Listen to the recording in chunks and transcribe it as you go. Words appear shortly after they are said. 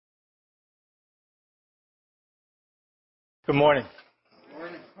Good morning. Good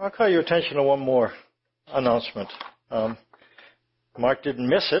morning. I'll call your attention to one more announcement. Mark didn't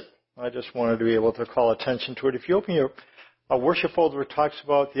miss it. I just wanted to be able to call attention to it. If you open your worship folder, it talks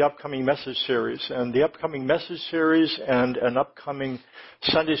about the upcoming message series. And the upcoming message series and an upcoming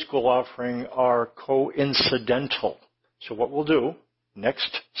Sunday school offering are coincidental. So what we'll do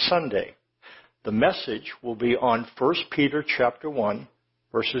next Sunday, the message will be on 1 Peter chapter 1,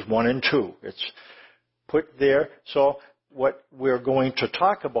 verses 1 and 2. It's put there. So what we're going to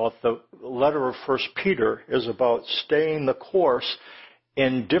talk about, the letter of 1 Peter, is about staying the course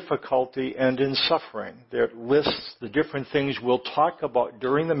in difficulty and in suffering. It lists the different things we'll talk about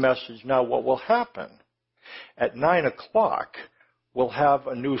during the message. Now, what will happen? At 9 o'clock, we'll have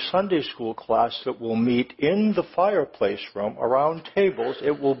a new Sunday school class that will meet in the fireplace room around tables.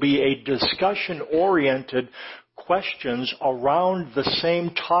 It will be a discussion-oriented questions around the same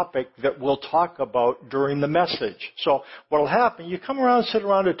topic that we'll talk about during the message. So what will happen, you come around, sit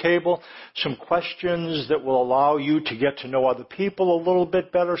around a table, some questions that will allow you to get to know other people a little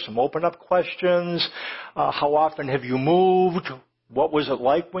bit better, some open-up questions. How often have you moved? What was it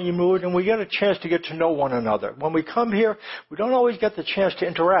like when you moved? And we get a chance to get to know one another. When we come here, we don't always get the chance to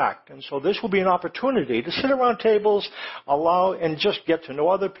interact. And so this will be an opportunity to sit around tables, and just get to know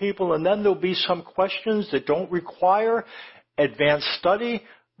other people. And then there'll be some questions that don't require advanced study,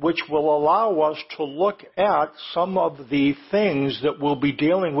 which will allow us to look at some of the things that we'll be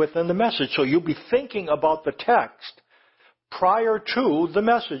dealing with in the message. So you'll be thinking about the text prior to the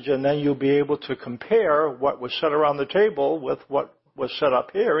message, and then you'll be able to compare what was said around the table with what was set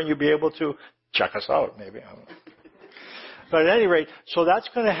up here, and you'll be able to check us out, maybe. I don't know. But at any rate, so that's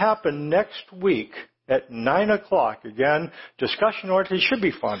going to happen next week at 9 o'clock. Again, discussion-oriented. It should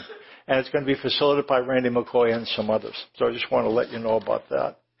be fun. And it's going to be facilitated by Randy McCoy and some others. So I just want to let you know about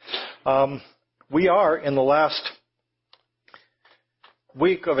that. We are in the last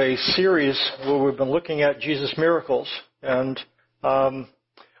week of a series where we've been looking at Jesus' miracles. And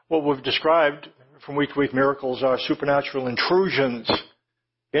what we've described from week to week, miracles are supernatural intrusions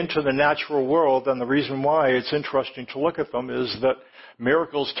into the natural world. And the reason why it's interesting to look at them is that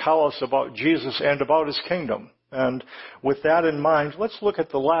miracles tell us about Jesus and about his kingdom. And with that in mind, let's look at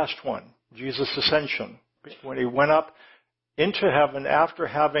the last one, Jesus' Ascension. When he went up into heaven after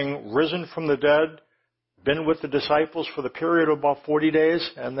having risen from the dead, been with the disciples for the period of about 40 days,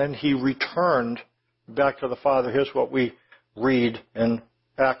 and then he returned back to the Father. Here's what we read in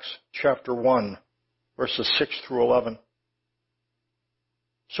Acts chapter 1, verses 6 through 11.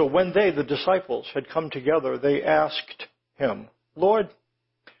 So when they, the disciples, had come together, they asked him, Lord,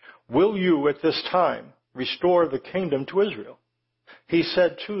 will you at this time restore the kingdom to Israel? He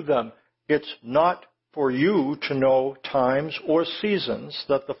said to them, it's not for you to know times or seasons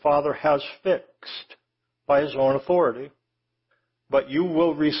that the Father has fixed by his own authority, but you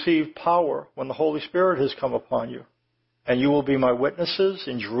will receive power when the Holy Spirit has come upon you, and you will be my witnesses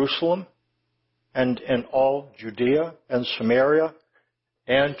in Jerusalem and in all Judea and Samaria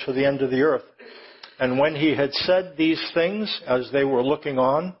and to the end of the earth. And when he had said these things, as they were looking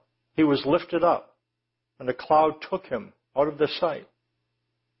on, he was lifted up, and a cloud took him out of their sight.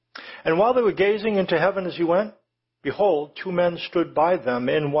 And while they were gazing into heaven as he went, behold, two men stood by them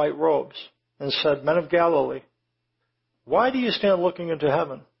in white robes, and said, Men of Galilee, why do you stand looking into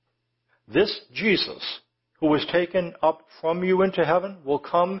heaven? This Jesus, who was taken up from you into heaven, will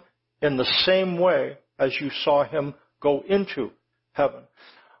come in the same way as you saw him go into heaven.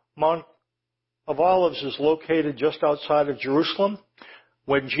 Mount of Olives is located just outside of Jerusalem.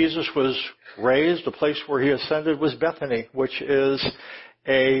 When Jesus was raised, the place where he ascended was Bethany, which is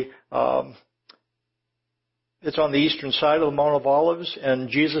it's on the eastern side of the Mount of Olives, and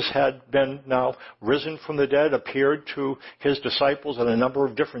Jesus had been now risen from the dead, appeared to his disciples in a number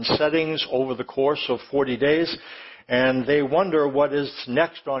of different settings over the course of 40 days, and they wonder what is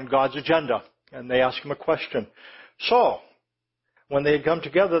next on God's agenda, and they ask him a question. So, when they had come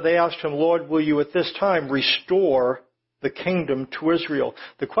together, they asked him, Lord, will you at this time restore the kingdom to Israel?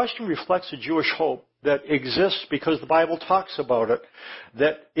 The question reflects a Jewish hope that exists because the Bible talks about it,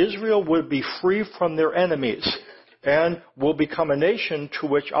 that Israel would be free from their enemies and will become a nation to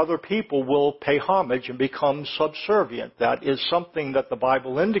which other people will pay homage and become subservient. That is something that the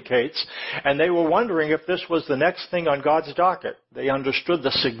Bible indicates, and they were wondering if this was the next thing on God's docket. They understood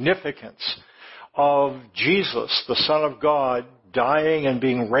the significance of Jesus, the Son of God, dying and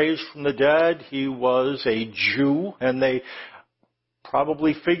being raised from the dead. He was a Jew, and they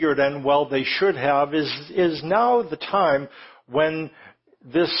probably figured, and well, they should have, is now the time when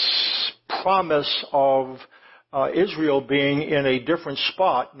this promise of Israel being in a different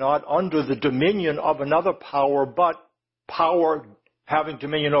spot, not under the dominion of another power, but power, having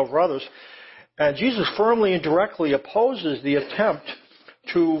dominion over others. And Jesus firmly and directly opposes the attempt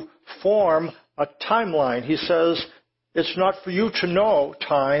to form a timeline. He says, it's not for you to know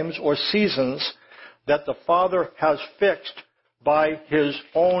times or seasons that the Father has fixed by His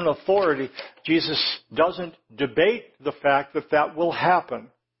own authority. Jesus doesn't debate the fact that that will happen.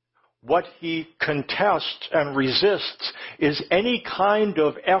 What He contests and resists is any kind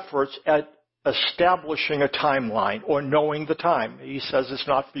of efforts at establishing a timeline or knowing the time. He says it's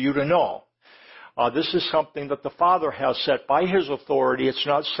not for you to know. This is something that the Father has set by His authority. It's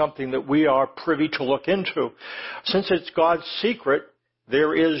not something that we are privy to look into. Since it's God's secret,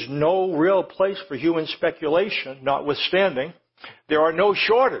 there is no real place for human speculation, notwithstanding. There are no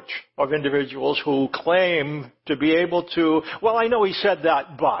shortage of individuals who claim to be able to, well, I know He said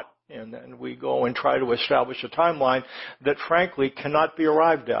that, but, and then we go and try to establish a timeline that frankly cannot be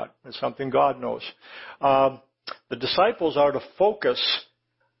arrived at. It's something God knows. The disciples are to focus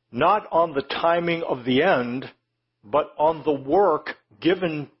not on the timing of the end, but on the work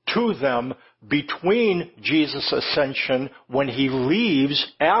given to them between Jesus' ascension, when He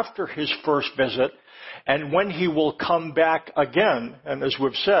leaves after His first visit, and when He will come back again. And as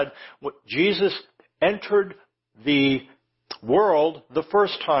we've said, Jesus entered the world the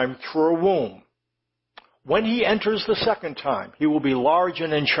first time through a womb. When He enters the second time, He will be large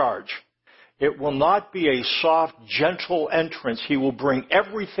and in charge. It will not be a soft, gentle entrance. He will bring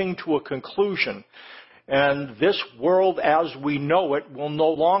everything to a conclusion. And this world as we know it will no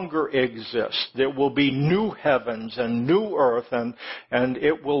longer exist. There will be new heavens and new earth, and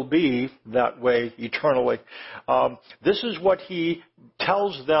it will be that way eternally. This is what He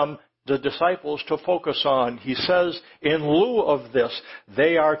tells them, the disciples, to focus on. He says, in lieu of this,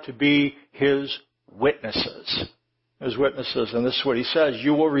 they are to be His witnesses. His witnesses. And this is what He says,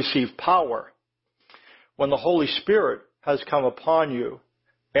 you will receive power when the Holy Spirit has come upon you,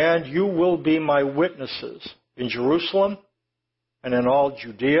 and you will be my witnesses in Jerusalem and in all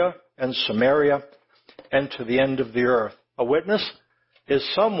Judea and Samaria and to the end of the earth. A witness is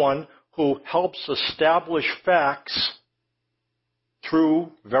someone who helps establish facts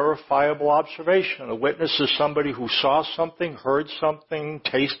through verifiable observation. A witness is somebody who saw something, heard something,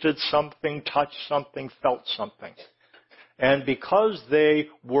 tasted something, touched something, felt something. And because they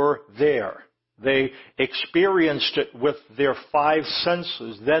were there, they experienced it with their five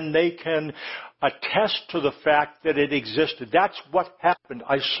senses, then they can attest to the fact that it existed. That's what happened.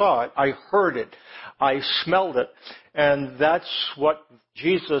 I saw it. I heard it. I smelled it. And that's what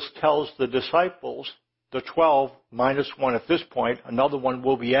Jesus tells the disciples, the 12 minus one at this point. Another one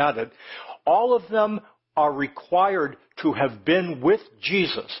will be added. All of them are required to have been with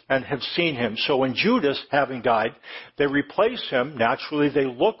Jesus and have seen Him. So when Judas, having died, they replace him. Naturally, they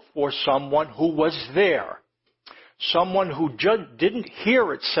look for someone who was there. Someone who didn't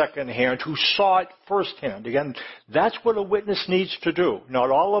hear it secondhand, who saw it firsthand. Again, that's what a witness needs to do. Not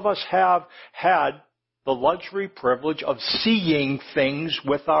all of us have had the luxury privilege of seeing things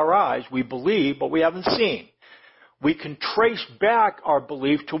with our eyes. We believe, but we haven't seen. We can trace back our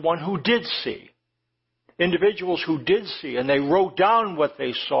belief to one who did see. Individuals who did see, and they wrote down what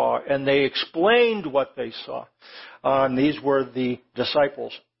they saw, and they explained what they saw. And these were the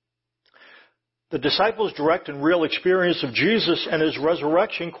disciples. The disciples' direct and real experience of Jesus and His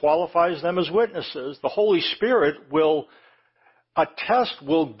resurrection qualifies them as witnesses. The Holy Spirit will attest,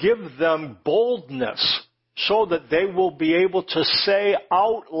 will give them boldness so that they will be able to say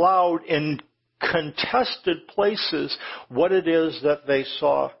out loud in contested places what it is that they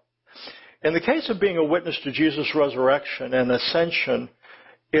saw. In the case of being a witness to Jesus' resurrection and ascension,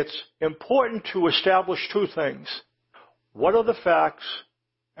 it's important to establish two things. What are the facts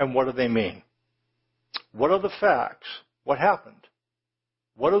and what do they mean? What are the facts? What happened?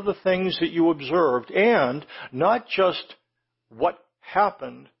 What are the things that you observed? And not just what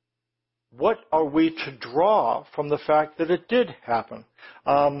happened, what are we to draw from the fact that it did happen?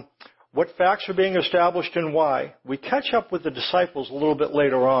 What facts are being established and why? We catch up with the disciples a little bit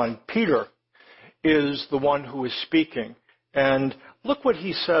later on. Peter is the one who is speaking. And look what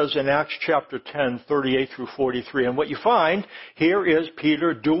he says in Acts chapter 10, 38 through 43. And what you find here is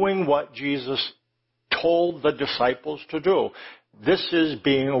Peter doing what Jesus told the disciples to do. This is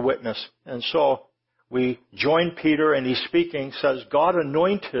being a witness. And so we join Peter, and he's speaking, says, God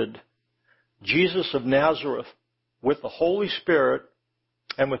anointed Jesus of Nazareth with the Holy Spirit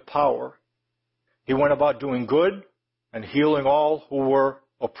and with power. He went about doing good and healing all who were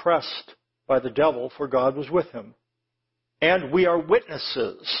oppressed by the devil, for God was with Him. And we are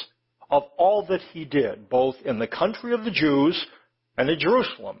witnesses of all that He did, both in the country of the Jews and in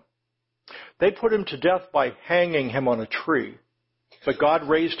Jerusalem, They put him to death by hanging him on a tree. But God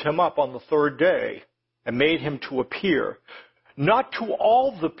raised him up on the third day and made him to appear, not to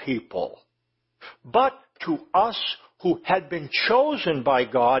all the people, but to us who had been chosen by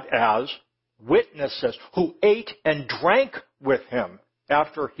God as witnesses, who ate and drank with him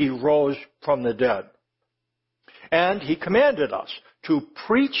after he rose from the dead. And he commanded us to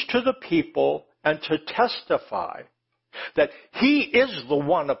preach to the people and to testify that he is the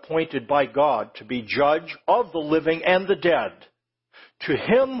one appointed by God to be judge of the living and the dead. To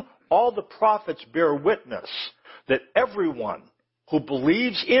him all the prophets bear witness that everyone who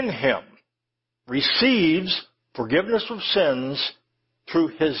believes in him receives forgiveness of sins through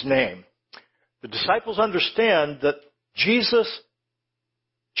his name. The disciples understand that Jesus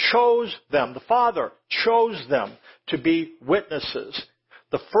chose them, the Father chose them to be witnesses.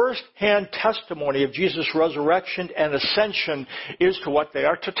 The first-hand testimony of Jesus' resurrection and ascension is to what they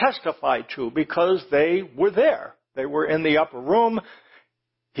are to testify to because they were there. They were in the upper room.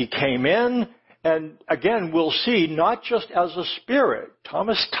 He came in, and again, we'll see, not just as a spirit.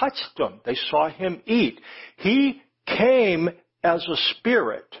 Thomas touched him. They saw him eat. He came as a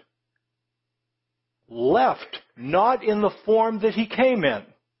spirit, left not in the form that he came in.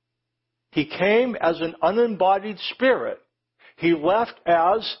 He came as an unembodied spirit. He left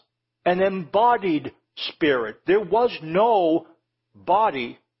as an embodied spirit. There was no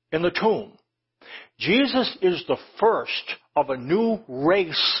body in the tomb. Jesus is the first of a new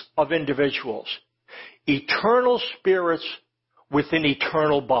race of individuals, eternal spirits within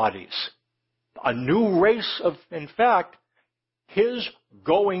eternal bodies. A new race of, in fact, his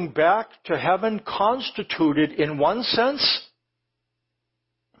going back to heaven constituted, in one sense,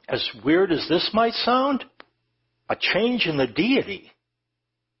 as weird as this might sound, a change in the deity.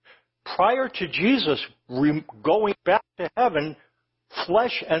 Prior to Jesus going back to heaven,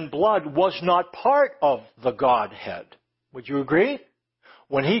 flesh and blood was not part of the Godhead. Would you agree?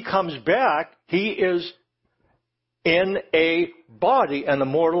 When he comes back, he is in a body, an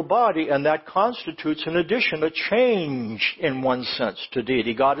immortal body, and that constitutes, in addition, a change in one sense to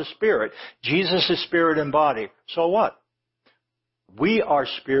deity. God is spirit. Jesus is spirit and body. So what? We are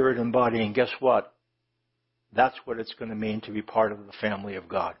spirit and body, and guess what? That's what it's going to mean to be part of the family of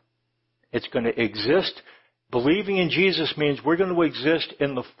God. It's going to exist. Believing in Jesus means we're going to exist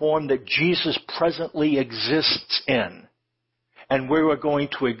in the form that Jesus presently exists in. And we are going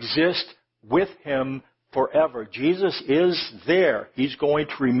to exist with him forever. Jesus is there. He's going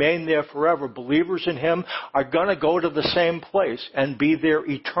to remain there forever. Believers in him are going to go to the same place and be there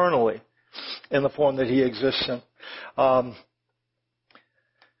eternally in the form that he exists in.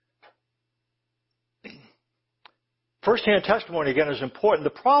 First-hand testimony, again, is important.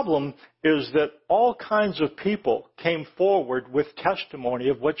 The problem is that all kinds of people came forward with testimony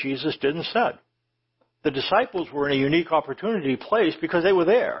of what Jesus did and said. The disciples were in a unique opportunity place because they were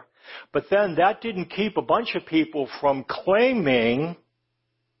there. But then that didn't keep a bunch of people from claiming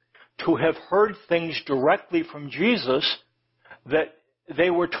to have heard things directly from Jesus that they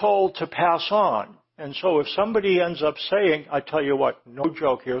were told to pass on. And so if somebody ends up saying, I tell you what, no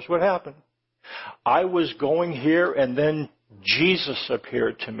joke, here's what happened. I was going here and then Jesus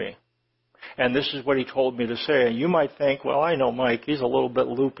appeared to me. And this is what he told me to say. And you might think, well, I know Mike, he's a little bit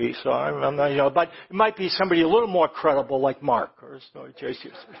loopy, so I'm not, but it might be somebody a little more credible like Mark or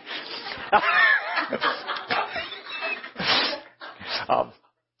JC.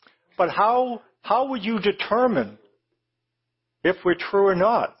 But how would you determine if we're true or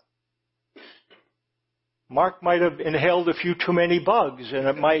not? Mark might have inhaled a few too many bugs, and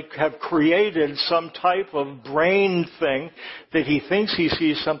it might have created some type of brain thing that he thinks he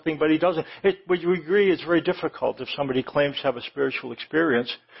sees something, but he doesn't. Would you agree it's very difficult if somebody claims to have a spiritual experience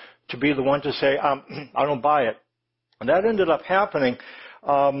to be the one to say, I don't buy it. And that ended up happening.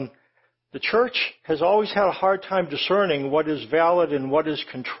 The church has always had a hard time discerning what is valid and what is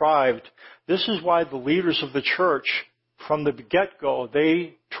contrived. This is why the leaders of the church, from the get-go,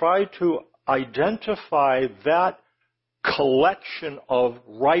 they try to identify that collection of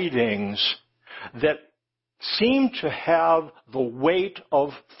writings that seem to have the weight of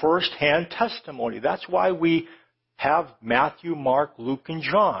first-hand testimony. That's why we have Matthew, Mark, Luke, and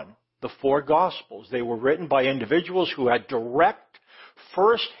John, the four Gospels. They were written by individuals who had direct,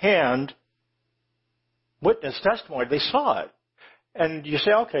 first-hand witness testimony. They saw it. And you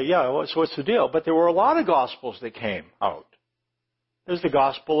say, okay, yeah, so what's the deal? But there were a lot of Gospels that came out. There's the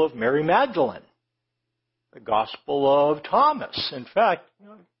Gospel of Mary Magdalene, the Gospel of Thomas. In fact,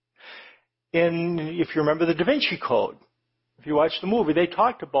 if you remember the Da Vinci Code, if you watch the movie, they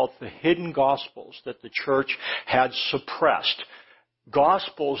talked about the hidden Gospels that the church had suppressed.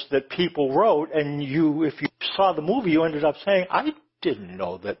 Gospels that people wrote, and if you saw the movie, you ended up saying, I didn't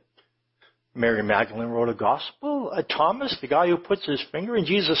know that Mary Magdalene wrote a gospel. Thomas, the guy who puts his finger in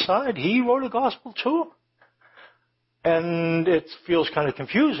Jesus' side, he wrote a gospel too. And it feels kind of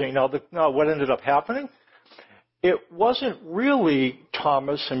confusing. Now what ended up happening? It wasn't really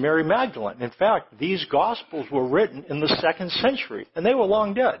Thomas and Mary Magdalene. In fact, these gospels were written in the 2nd century, and they were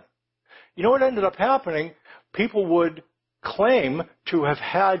long dead. You know what ended up happening? People would claim to have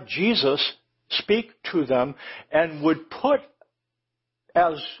had Jesus speak to them and would put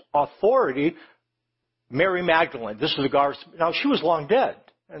as authority Mary Magdalene. This is the gospel. Now, she was long dead.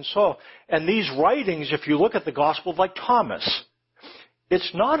 And these writings, if you look at the gospel like Thomas,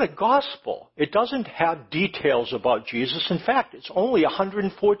 it's not a gospel. It doesn't have details about Jesus. In fact, it's only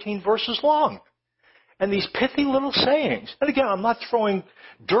 114 verses long. And these pithy little sayings. And again, I'm not throwing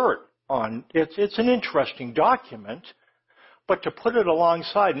dirt on it. It's an interesting document. But to put it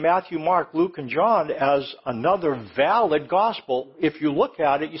alongside Matthew, Mark, Luke, and John as another valid gospel, if you look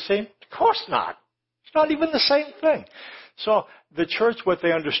at it, you say, of course not. It's not even the same thing. So the church, what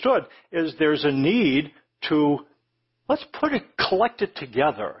they understood is there's a need to, let's collect it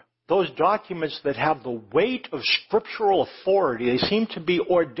together. Those documents that have the weight of scriptural authority, they seem to be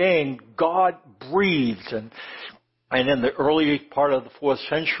ordained, God-breathed. And in the early part of the 4th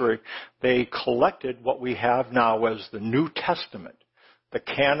century, they collected what we have now as the New Testament, the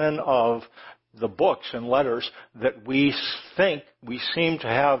canon of the books and letters that we seem to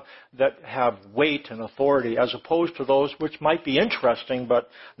have, that have weight and authority, as opposed to those which might be interesting but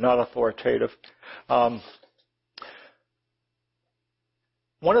not authoritative.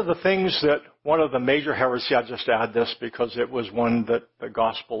 One of the major heresies, I'll just add this because it was one that the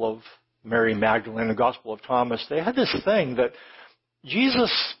Gospel of Mary Magdalene, the Gospel of Thomas, they had this thing that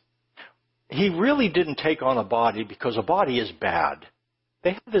Jesus, he really didn't take on a body because a body is bad.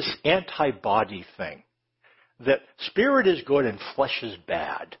 They have this anti-body thing, that spirit is good and flesh is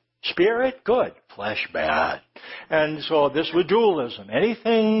bad. Spirit, good. Flesh, bad. And so this was dualism.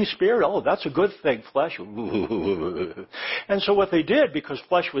 Anything spirit, oh, that's a good thing. Flesh, ooh. And so what they did, because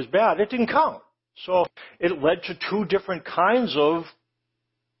flesh was bad, it didn't count. So it led to 2 different kinds of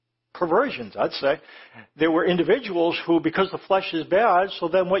perversions, I'd say. There were individuals who, because the flesh is bad, so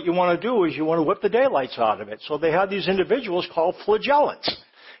then what you want to do is you want to whip the daylights out of it. So they had these individuals called flagellants.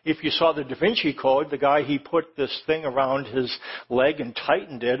 If you saw the Da Vinci Code, the guy, he put this thing around his leg and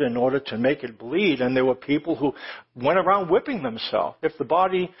tightened it in order to make it bleed, and there were people who went around whipping themselves. If the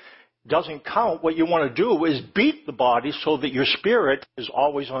body doesn't count, what you want to do is beat the body so that your spirit is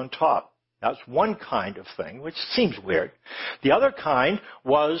always on top. That's one kind of thing, which seems weird. The other kind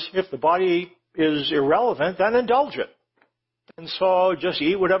was, if the body is irrelevant, then indulge it. And so just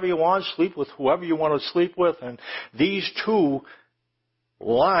eat whatever you want, sleep with whoever you want to sleep with. And these 2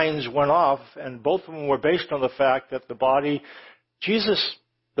 lines went off, and both of them were based on the fact that the body is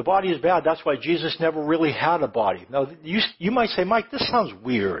bad. That's why Jesus never really had a body. Now, you might say, Mike, this sounds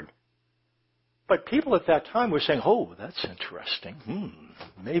weird. But people at that time were saying, oh, that's interesting.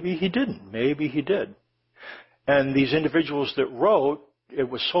 Maybe he didn't. Maybe he did. And these individuals that wrote, it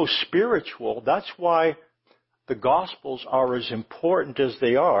was so spiritual. That's why the Gospels are as important as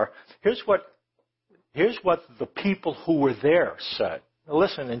they are. Here's what the people who were there said. Now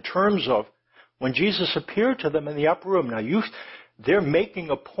listen, in terms of when Jesus appeared to them in the upper room, now they're making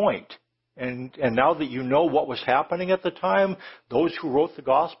a point. And now that you know what was happening at the time, those who wrote the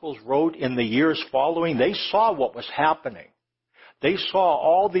Gospels wrote in the years following. They saw what was happening. They saw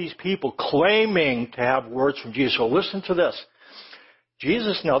all these people claiming to have words from Jesus. So listen to this.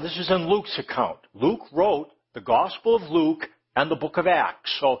 Jesus, now this is in Luke's account. Luke wrote the Gospel of Luke and the book of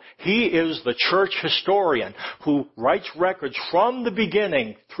Acts. So he is the church historian who writes records from the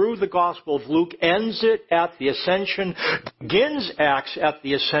beginning through the Gospel of Luke, ends it at the Ascension, begins Acts at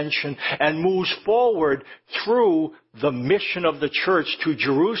the Ascension, and moves forward through the mission of the church to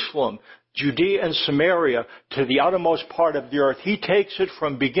Jerusalem, Judea and Samaria, to the outermost part of the earth. He takes it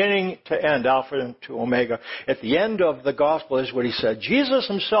from beginning to end, Alpha and to Omega. At the end of the Gospel is what he said. Jesus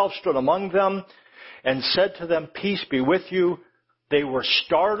himself stood among them and said to them, peace be with you. They were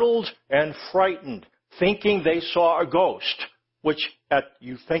startled and frightened, thinking they saw a ghost, which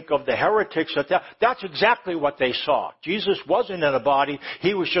you think of the heretics, that's exactly what they saw. Jesus wasn't in a body.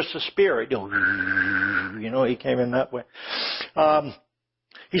 He was just a spirit. He came in that way.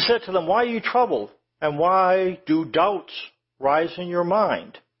 He said to them, why are you troubled? And why do doubts rise in your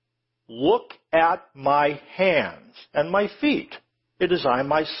mind? Look at my hands and my feet. It is I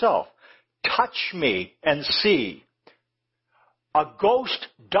myself. Touch me and see. A ghost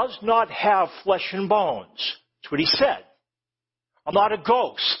does not have flesh and bones. That's what he said. I'm not a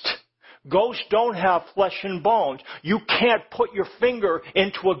ghost. Ghosts don't have flesh and bones. You can't put your finger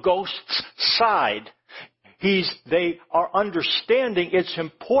into a ghost's side. They are understanding it's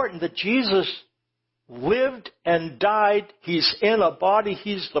important that Jesus lived and died. He's in a body.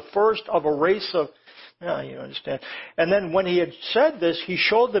 He's the first of a race of, you understand. And then when he had said this, he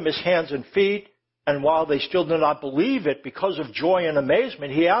showed them his hands and feet. And while they still did not believe it, because of joy and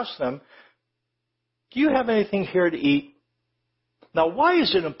amazement, he asked them, do you have anything here to eat? Now, why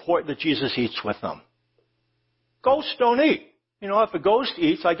is it important that Jesus eats with them? Ghosts don't eat. If a ghost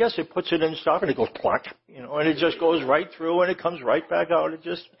eats, I guess it puts it in stuff and it goes plunk, and it just goes right through and it comes right back out. It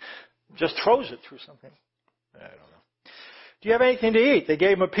just throws it through something. I don't know. Do you have anything to eat? They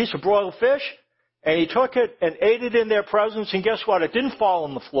gave him a piece of broiled fish, and he took it and ate it in their presence, and guess what? It didn't fall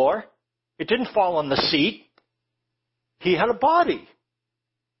on the floor. It didn't fall on the seat. He had a body.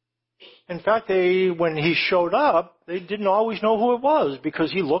 In fact, when he showed up, they didn't always know who it was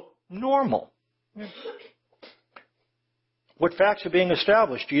because he looked normal. What facts are being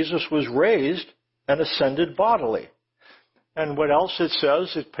established? Jesus was raised and ascended bodily. And what else it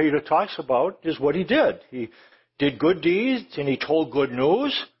says that Peter talks about is what he did. He did good deeds and he told good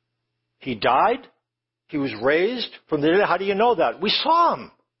news. He died. He was raised from the dead. How do you know that? We saw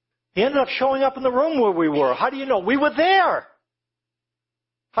him. He ended up showing up in the room where we were. How do you know? We were there.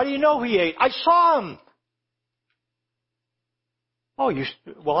 How do you know he ate? I saw him. Oh,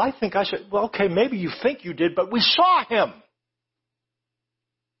 I think I said, well, okay, maybe you think you did, but we saw him.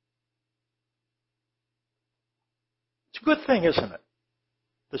 It's a good thing, isn't it,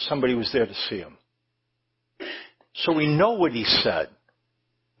 that somebody was there to see him. So we know what he said,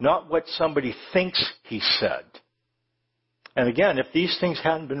 not what somebody thinks he said. And again, if these things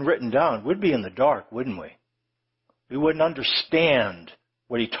hadn't been written down, we'd be in the dark, wouldn't we? We wouldn't understand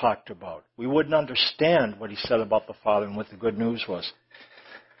what he talked about. We wouldn't understand what he said about the Father and what the good news was.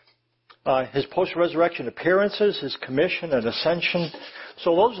 His post-resurrection appearances, his commission and ascension.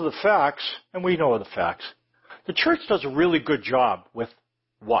 So those are the facts, and we know the facts. The church does a really good job with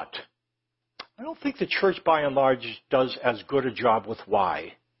what? I don't think the church, by and large, does as good a job with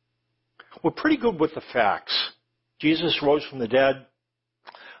why. We're pretty good with the facts. Jesus rose from the dead,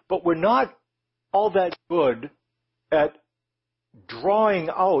 but we're not all that good at drawing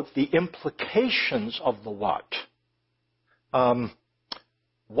out the implications of the what.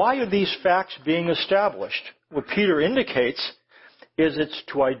 Why are these facts being established? What Peter indicates is it's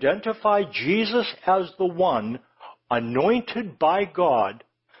to identify Jesus as the one anointed by God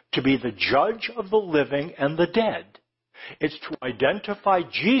to be the judge of the living and the dead. It's to identify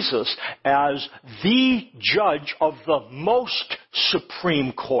Jesus as the judge of the most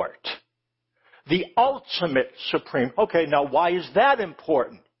supreme court. The ultimate supreme. Okay, now why is that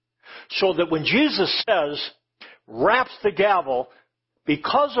important? So that when Jesus says, raps the gavel,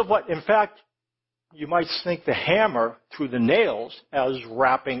 because of what, in fact, you might think the hammer through the nails as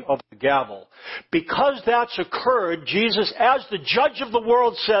rapping of the gavel. Because that's occurred, Jesus, as the judge of the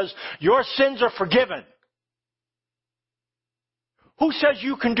world, says, your sins are forgiven. Who says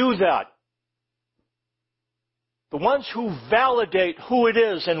you can do that? The ones who validate who it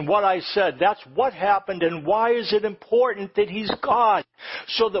is and what I said. That's what happened, and why is it important that he's God?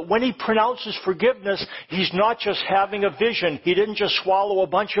 So that when he pronounces forgiveness, he's not just having a vision. He didn't just swallow a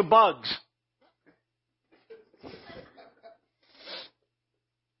bunch of bugs.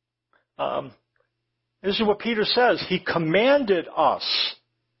 This is what Peter says. He commanded us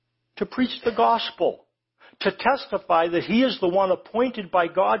to preach the gospel, to testify that he is the one appointed by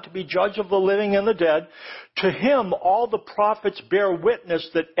God to be judge of the living and the dead. To him, all the prophets bear witness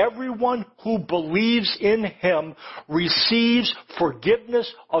that everyone who believes in him receives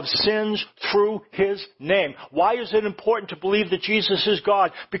forgiveness of sins through his name. Why is it important to believe that Jesus is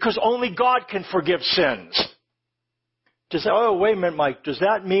God? Because only God can forgive sins. Oh, wait a minute, Mike. Does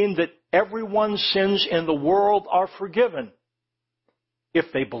that mean that everyone's sins in the world are forgiven?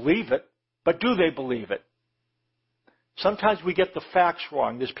 If they believe it. But do they believe it? Sometimes we get the facts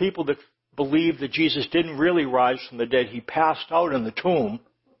wrong. There's people that believe that Jesus didn't really rise from the dead. He passed out in the tomb.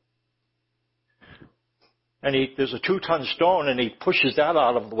 And there's a 2-ton stone, and he pushes that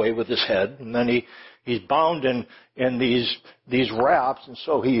out of the way with his head. And then he's bound in these wraps, and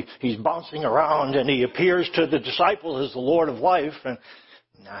so he's bouncing around, and he appears to the disciples as the Lord of life. And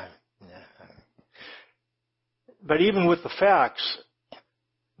But even with the facts,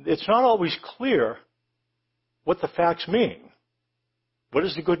 it's not always clear what the facts mean. What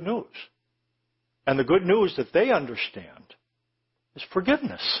is the good news? And the good news that they understand is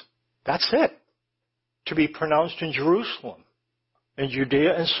forgiveness. That's it. To be pronounced in Jerusalem, in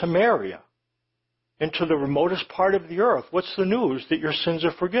Judea and Samaria, into the remotest part of the earth. What's the news? That your sins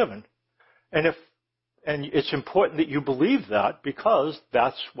are forgiven. And it's important that you believe that, because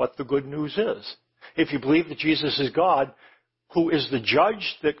that's what the good news is. If you believe that Jesus is God, who is the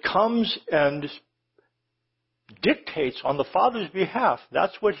judge that comes and dictates on the Father's behalf,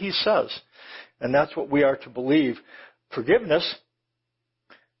 that's what he says. And that's what we are to believe. Forgiveness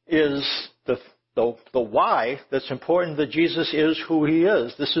is the why that's important, that Jesus is who he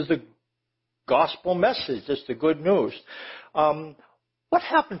is. This is the gospel message. It's the good news. What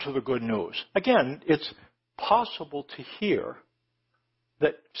happened to the good news? Again, it's possible to hear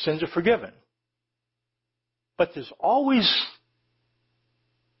that sins are forgiven. But there's always,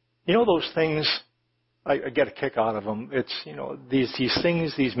 those things, I get a kick out of them. It's, these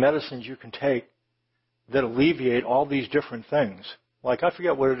things, these medicines you can take that alleviate all these different things. Like, I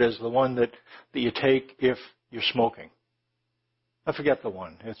forget what it is, the one that you take if you're smoking. I forget the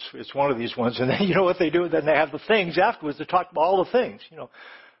one. It's one of these ones. And then you know what they do? Then they have the things afterwards that talk about all the things.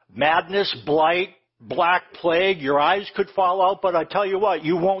 Madness, blight, black plague, your eyes could fall out, but I tell you what,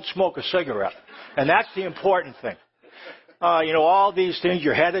 you won't smoke a cigarette. And that's the important thing. All these things,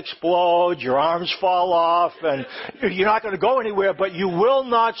 your head explodes, your arms fall off, and you're not going to go anywhere, but you will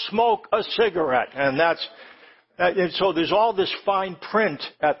not smoke a cigarette. And so there's all this fine print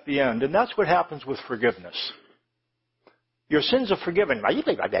at the end. And that's what happens with forgiveness. Your sins are forgiven.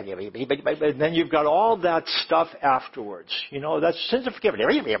 And then you've got all that stuff afterwards. That's sins are forgiven.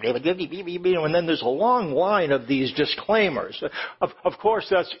 And then there's a long line of these disclaimers. Of course,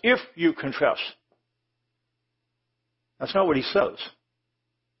 that's if you confess. That's not what he says.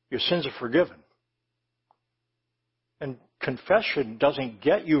 Your sins are forgiven. And confession doesn't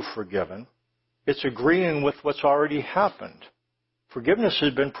get you forgiven. It's agreeing with what's already happened. Forgiveness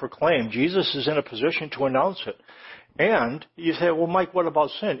has been proclaimed. Jesus is in a position to announce it. And you say, well, Mike, what about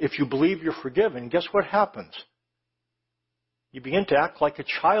sin? If you believe you're forgiven, guess what happens? You begin to act like a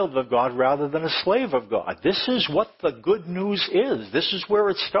child of God rather than a slave of God. This is what the good news is. This is where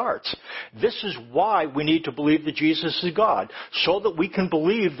it starts. This is why we need to believe that Jesus is God, so that we can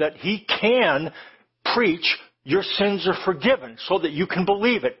believe that he can preach your sins are forgiven, so that you can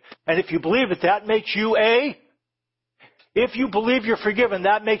believe it. And if you believe it, that makes you if you believe you're forgiven,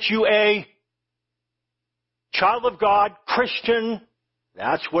 that makes you a child of God, Christian.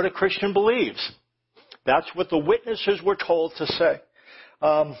 That's what a Christian believes. That's what the witnesses were told to say.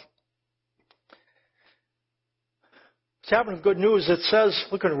 What's happening with good news? It says,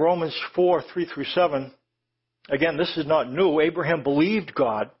 look at Romans 4:3-7. Again, this is not new. Abraham believed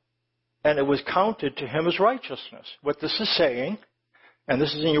God, and it was counted to him as righteousness. What this is saying, and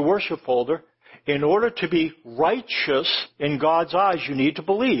this is in your worship folder, in order to be righteous in God's eyes, you need to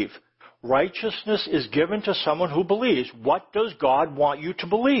believe. Righteousness is given to someone who believes. What does God want you to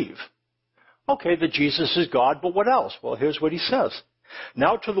believe? Okay, that Jesus is God, but what else? Well, here's what he says.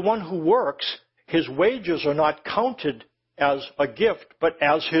 Now to the one who works, his wages are not counted as a gift, but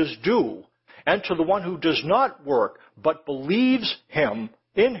as his due. And to the one who does not work, but believes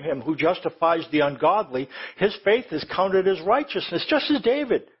in him who justifies the ungodly, his faith is counted as righteousness, just as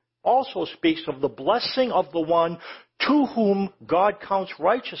David also speaks of the blessing of the one to whom God counts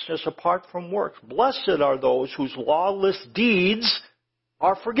righteousness apart from works. Blessed are those whose lawless deeds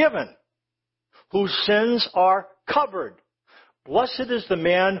are forgiven, whose sins are covered. Blessed is the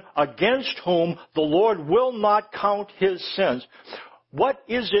man against whom the Lord will not count his sins. What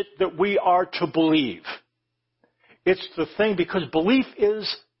is it that we are to believe? It's the thing, because belief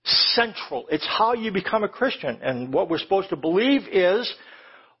is central. It's how you become a Christian. And what we're supposed to believe is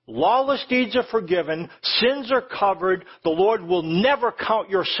lawless deeds are forgiven, sins are covered, the Lord will never count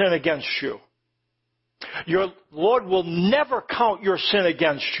your sin against you. Your Lord will never count your sin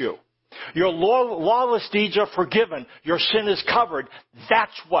against you. Your lawless deeds are forgiven. Your sin is covered.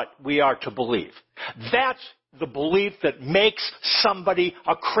 That's what we are to believe. That's the belief that makes somebody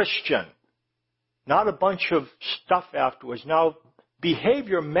a Christian. Not a bunch of stuff afterwards. Now,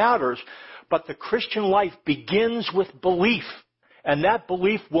 behavior matters, but the Christian life begins with belief. And that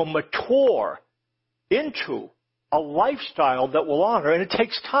belief will mature into a lifestyle that will honor. And it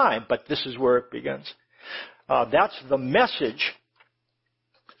takes time, but this is where it begins. That's the message.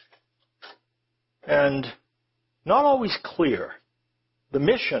 And not always clear. The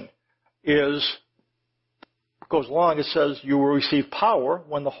mission goes along. It says, you will receive power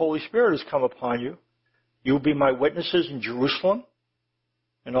when the Holy Spirit has come upon you. You will be my witnesses in Jerusalem,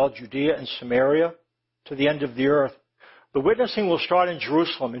 in all Judea and Samaria, to the end of the earth. The witnessing will start in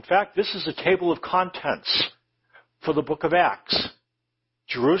Jerusalem. In fact, this is a table of contents for the book of Acts.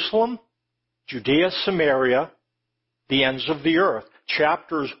 Jerusalem, Judea, Samaria, the ends of the earth.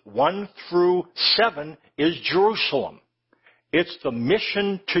 chapters 1 through 7 is Jerusalem. It's the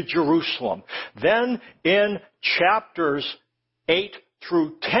mission to Jerusalem. Then in chapters 8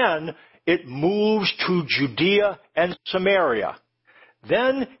 through 10, it moves to Judea and Samaria.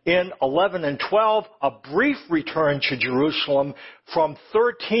 Then in 11 and 12, a brief return to Jerusalem. From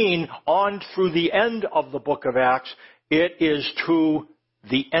 13 on through the end of the book of Acts, it is to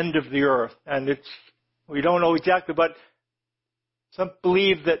the end of the earth. And we don't know exactly, but some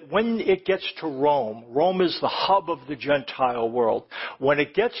believe that when it gets to Rome, Rome is the hub of the Gentile world. When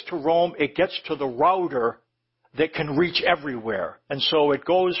it gets to Rome, it gets to the router that can reach everywhere. And so it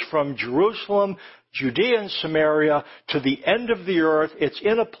goes from Jerusalem, Judea and Samaria to the end of the earth. It's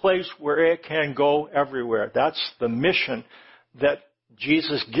in a place where it can go everywhere. That's the mission that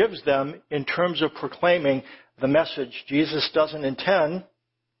Jesus gives them in terms of proclaiming the message. Jesus doesn't intend,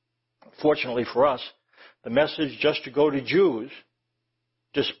 fortunately for us, the message just to go to Jews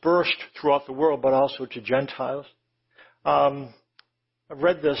dispersed throughout the world, but also to Gentiles. I've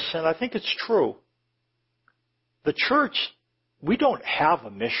read this, and I think it's true. The church, we don't have a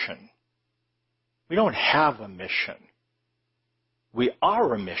mission. We don't have a mission. We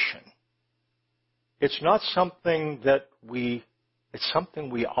are a mission. It's not something that it's something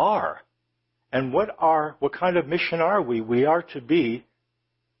we are. And what kind of mission are we? We are to be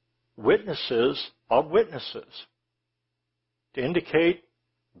witnesses of witnesses, to indicate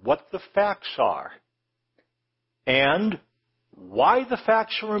what the facts are and why the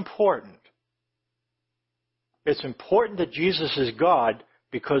facts are important. It's important that Jesus is God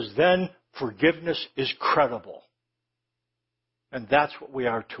because then forgiveness is credible. And that's what we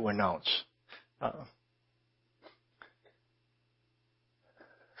are to announce.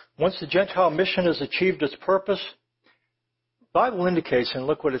 Once the Gentile mission has achieved its purpose, the Bible indicates, and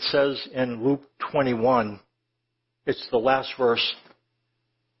look what it says in Luke 21, it's the last verse,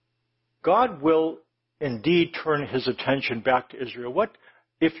 God will indeed turn his attention back to Israel. What,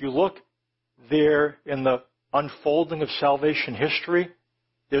 if you look there in the unfolding of salvation history,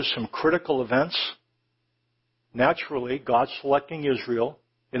 there's some critical events. Naturally, God selecting Israel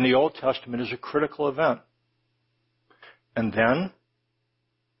in the Old Testament is a critical event. And then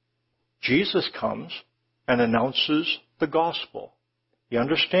Jesus comes and announces the gospel. He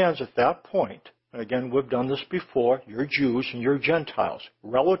understands at that point, and again, we've done this before, you're Jews and you're Gentiles.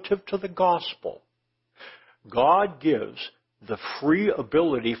 Relative to the gospel, God gives the free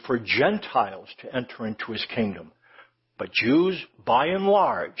ability for Gentiles to enter into his kingdom. But Jews, by and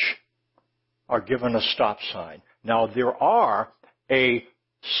large, are given a stop sign. Now, there are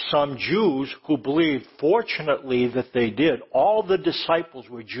some Jews who believed, fortunately, that they did. All the disciples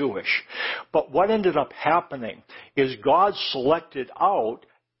were Jewish. But what ended up happening is God selected out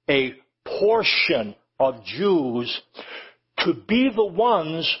a portion of Jews to be the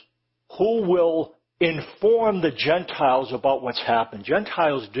ones who will inform the Gentiles about what's happened.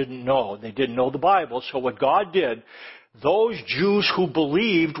 Gentiles didn't know. They didn't know the Bible. So what God did, those Jews who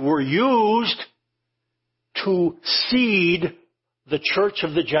believed were used to seed the church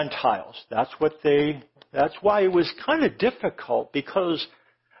of the Gentiles. That's why it was kind of difficult, because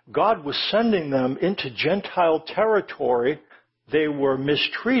God was sending them into Gentile territory. They were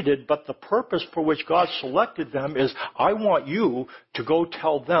mistreated, but the purpose for which God selected them is, I want you to go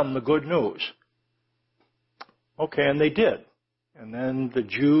tell them the good news. Okay, and they did. And then the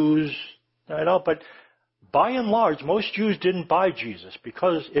Jews, but by and large, most Jews didn't buy Jesus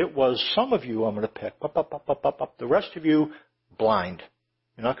because it was some of you I'm going to pick. The rest of you, blind.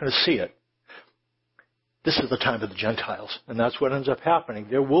 You're not going to see it. This is the time of the Gentiles, and that's what ends up happening.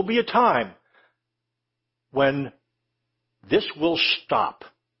 There will be a time when this will stop.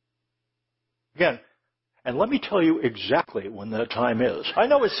 Again, and let me tell you exactly when that time is. I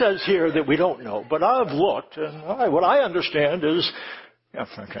know it says here that we don't know, but I've looked, and what I understand is... Yeah,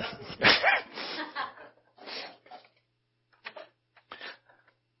 okay.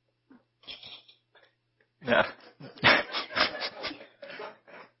 Yeah.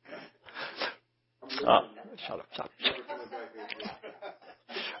 Shut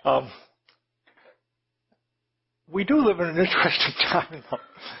up. We do live in an interesting time,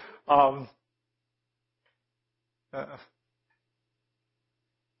 though.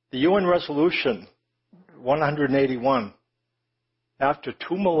 The UN resolution 181, after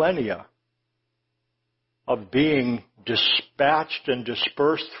 2 millennia of being dispatched and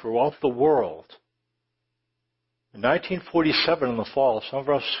dispersed throughout the world, in 1947 in the fall, some of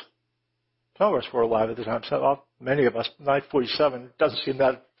us were alive at the time, many of us, 1947, it doesn't seem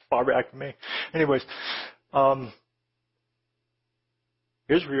that far back to me. Anyways,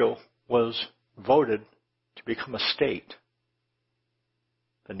 Israel was voted to become a state.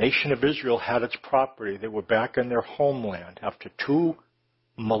 The nation of Israel had its property. They were back in their homeland after 2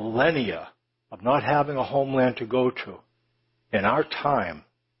 millennia of not having a homeland to go to. In our time,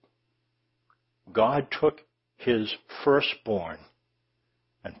 God took his firstborn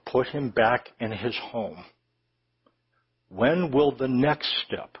and put him back in his home. When will the next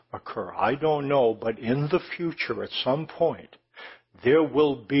step occur? I don't know, but in the future, at some point, there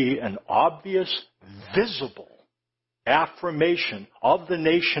will be an obvious, visible affirmation of the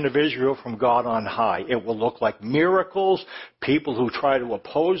nation of Israel from God on high. It will look like miracles. People who try to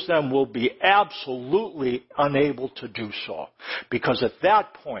oppose them will be absolutely unable to do so. Because at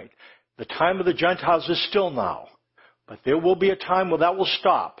that point, the time of the Gentiles is still now. But there will be a time where that will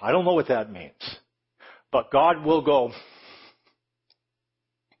stop. I don't know what that means. But God will go,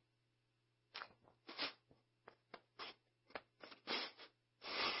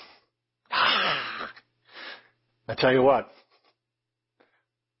 I tell you what,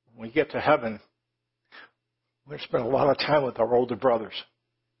 when we get to heaven, we're going to spend a lot of time with our older brothers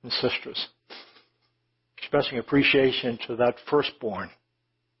and sisters, expressing appreciation to that firstborn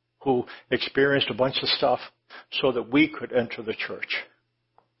who experienced a bunch of stuff so that we could enter the church.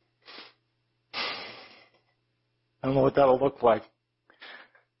 I don't know what that'll look like.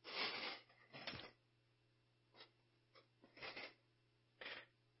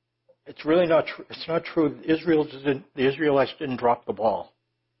 It's really not true. It's not true. The Israelites didn't drop the ball.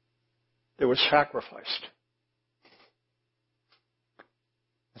 They were sacrificed.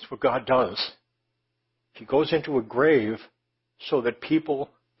 That's what God does. He goes into a grave so that people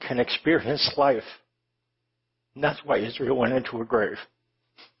can experience life. And that's why Israel went into a grave.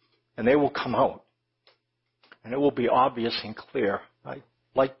 And they will come out. And it will be obvious and clear. I'd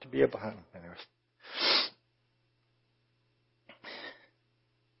like to be able to... Anyways.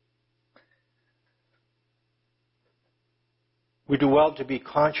 We do well to be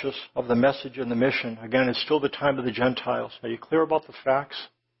conscious of the message and the mission. Again, it's still the time of the Gentiles. Are you clear about the facts?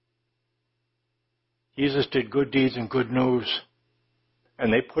 Jesus did good deeds and good news.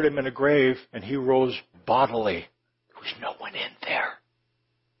 And they put him in a grave, and he rose bodily. There was no one in there.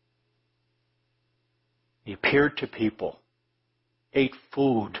 He appeared to people, ate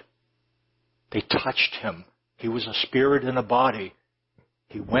food. They touched him. He was a spirit in a body.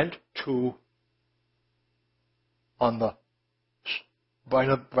 He went to,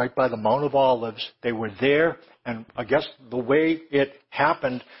 right by the Mount of Olives. They were there, and I guess the way it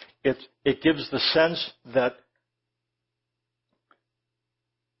happened, it gives the sense that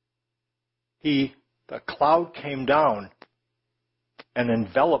the cloud came down and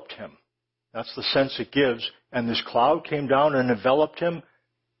enveloped him. That's the sense it gives. And this cloud came down and enveloped him,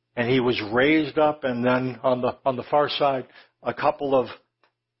 and he was raised up, and then on the far side, a couple of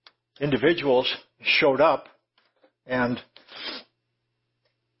individuals showed up, and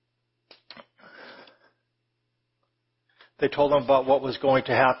they told him about what was going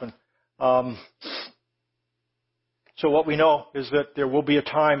to happen. So what we know is that there will be a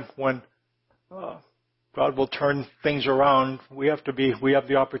time when God will turn things around. We have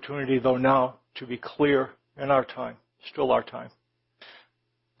the opportunity, though, now to be clear in our time, still our time.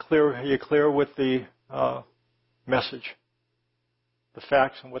 Are you clear with the message, the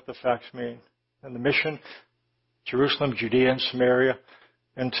facts, and what the facts mean? And the mission, Jerusalem, Judea, and Samaria,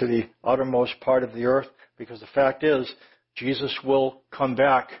 into the outermost part of the earth, because the fact is, Jesus will come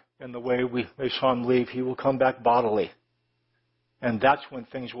back in the way we saw him leave. He will come back bodily. And that's when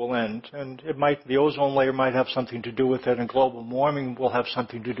things will end. And the ozone layer might have something to do with it, and global warming will have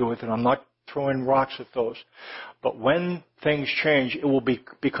something to do with it. I'm not throwing rocks at those. But when things change, it will be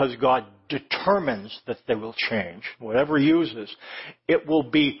because God determines that they will change. Whatever he uses, it will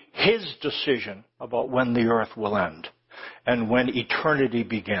be his decision about when the earth will end. And when eternity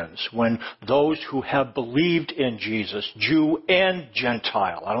begins, when those who have believed in Jesus, Jew and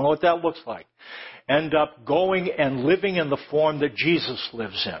Gentile, I don't know what that looks like, end up going and living in the form that Jesus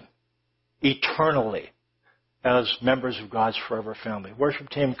lives in, eternally, as members of God's forever family. Worship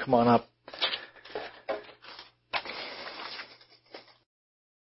team, come on up.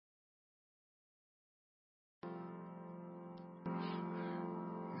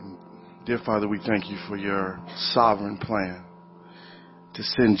 Dear Father, we thank you for your sovereign plan to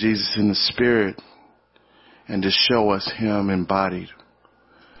send Jesus in the Spirit and to show us him embodied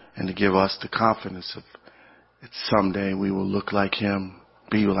and to give us the confidence of that someday we will look like him,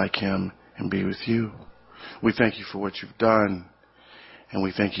 be like him, and be with you. We thank you for what you've done, and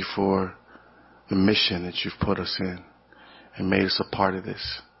we thank you for the mission that you've put us in and made us a part of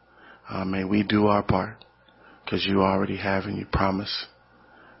this. May we do our part, because you already have and you promise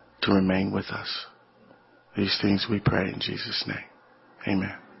to remain with us. These things we pray in Jesus' name.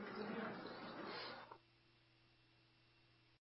 Amen.